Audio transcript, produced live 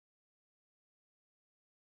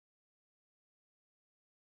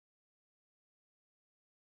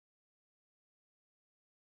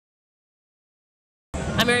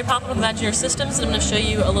I'm Mary Poplin with Imagineer Systems, and I'm going to show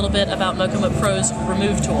you a little bit about Mocha Pro's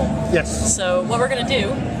remove tool. Yes. So what we're going to do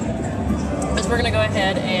is we're going to go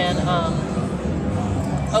ahead and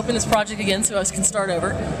open this project again so I can start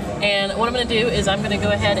over. And what I'm going to do is I'm going to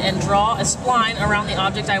go ahead and draw a spline around the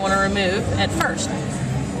object I want to remove at first.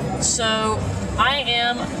 So I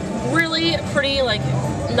am really pretty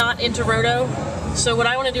not into roto. So what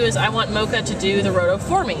I want to do is I want Mocha to do the roto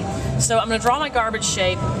for me. So I'm going to draw my garbage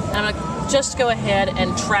shape, and I'm going to just go ahead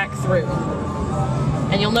and track through.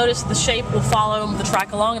 And you'll notice the shape will follow the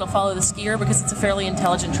track along. It'll follow the skier because it's a fairly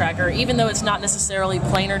intelligent tracker. Even though it's not necessarily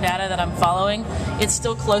planar data that I'm following, it's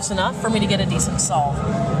still close enough for me to get a decent solve.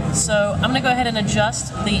 So I'm going to go ahead and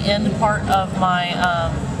adjust the end part of my,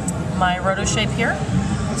 my roto shape here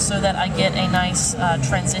so that I get a nice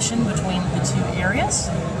transition between the two areas.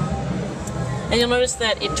 And you'll notice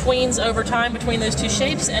that it tweens over time between those two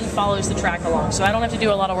shapes and follows the track along. So I don't have to do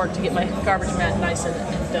a lot of work to get my garbage mat nice and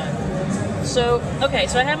done. So, okay,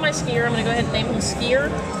 so I have my skier. I'm going to go ahead and name him Skier.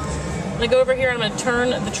 I'm going to go over here and I'm going to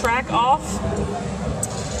turn the track off.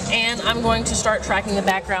 And I'm going to start tracking the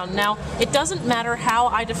background. Now, it doesn't matter how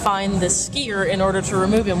I define this skier in order to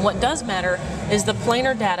remove him. What does matter is the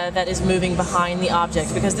planar data that is moving behind the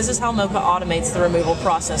object, because this is how Mocha automates the removal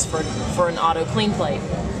process for an auto clean plate.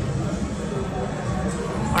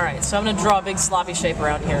 Alright, so I'm going to draw a big sloppy shape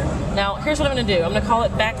around here. Now, here's what I'm going to do. I'm going to call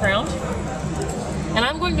it background. And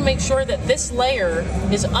I'm going to make sure that this layer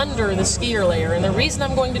is under the skier layer. And the reason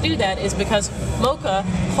I'm going to do that is because Mocha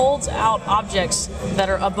holds out objects that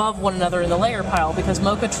are above one another in the layer pile, because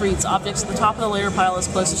Mocha treats objects at the top of the layer pile as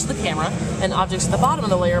closest to the camera and objects at the bottom of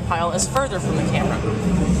the layer pile as further from the camera.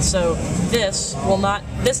 So this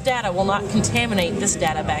data will not contaminate this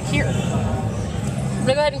data back here. I'm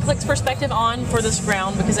going to go ahead and click perspective on for this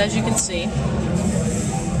ground, because as you can see,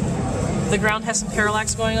 the ground has some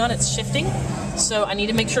parallax going on. It's shifting, so I need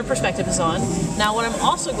to make sure perspective is on. Now what I'm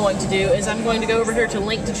also going to do is I'm going to go over here to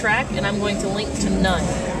link to track, and I'm going to link to none.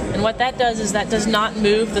 And what that does is that does not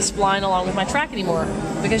move the spline along with my track anymore,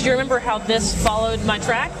 because you remember how this followed my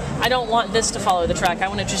track? I don't want this to follow the track. I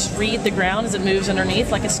want to just read the ground as it moves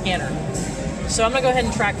underneath like a scanner. So I'm going to go ahead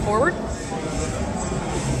and track forward.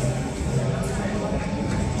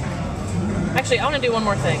 Actually, I want to do one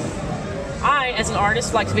more thing. I, as an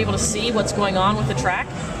artist, like to be able to see what's going on with the track,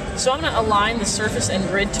 so I'm going to align the surface and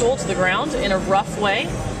grid tool to the ground in a rough way,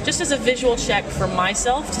 just as a visual check for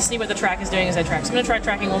myself to see what the track is doing as I track. So I'm going to try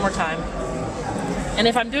tracking one more time. And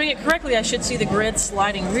if I'm doing it correctly, I should see the grid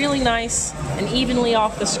sliding really nice and evenly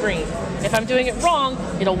off the screen. If I'm doing it wrong,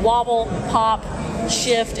 it'll wobble, pop,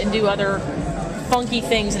 shift, and do other funky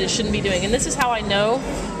things that it shouldn't be doing. And this is how I know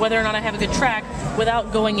whether or not I have a good track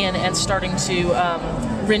without going in and starting to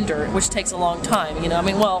render, which takes a long time. You know, I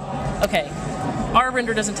mean, well, okay, our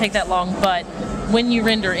render doesn't take that long, but when you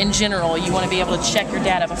render in general, you want to be able to check your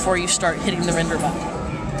data before you start hitting the render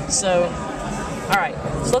button. So, alright,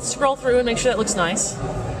 so let's scroll through and make sure that looks nice.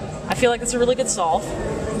 I feel like that's a really good solve.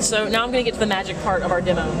 So now I'm going to get to the magic part of our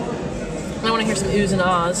demo. I want to hear some oohs and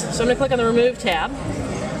ahs. So I'm going to click on the Remove tab.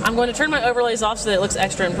 I'm going to turn my overlays off so that it looks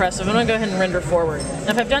extra impressive. I'm going to go ahead and render forward. Now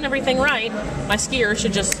if I've done everything right, my skier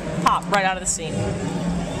should just pop right out of the scene.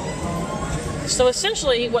 So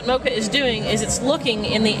essentially what Mocha is doing is it's looking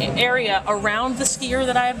in the area around the skier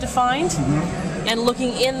that I have defined, and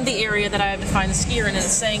looking in the area that I have defined the skier in, and it's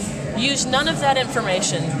saying, use none of that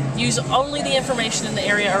information, use only the information in the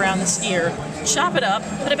area around the skier, chop it up,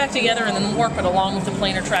 put it back together, and then warp it along with the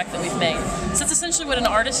planar track that we've made. So that's essentially what an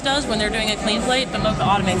artist does when they're doing a clean plate, but Mocha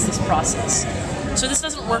automates this process. So this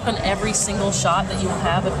doesn't work on every single shot that you will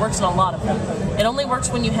have, it works on a lot of them. It only works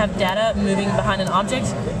when you have data moving behind an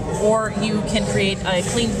object, or you can create a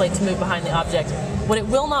clean plate to move behind the object. What it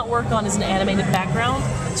will not work on is an animated background.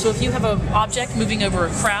 So if you have an object moving over a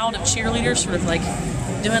crowd of cheerleaders, sort of like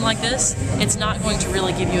doing like this, it's not going to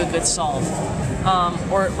really give you a good solve.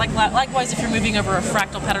 Or likewise, if you're moving over a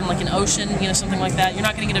fractal pattern like an ocean, you know, something like that, you're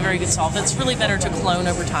not going to get a very good solve. It's really better to clone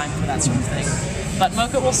over time for that sort of thing. But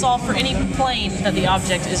Mocha will solve for any plane that the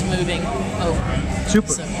object is moving over. Super.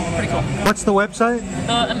 So, pretty cool. What's the website?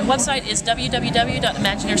 The website is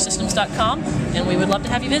www.imagineersystems.com, and we would love to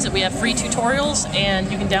have you visit. We have free tutorials,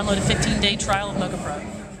 and you can download a 15-day trial of Mocha Pro.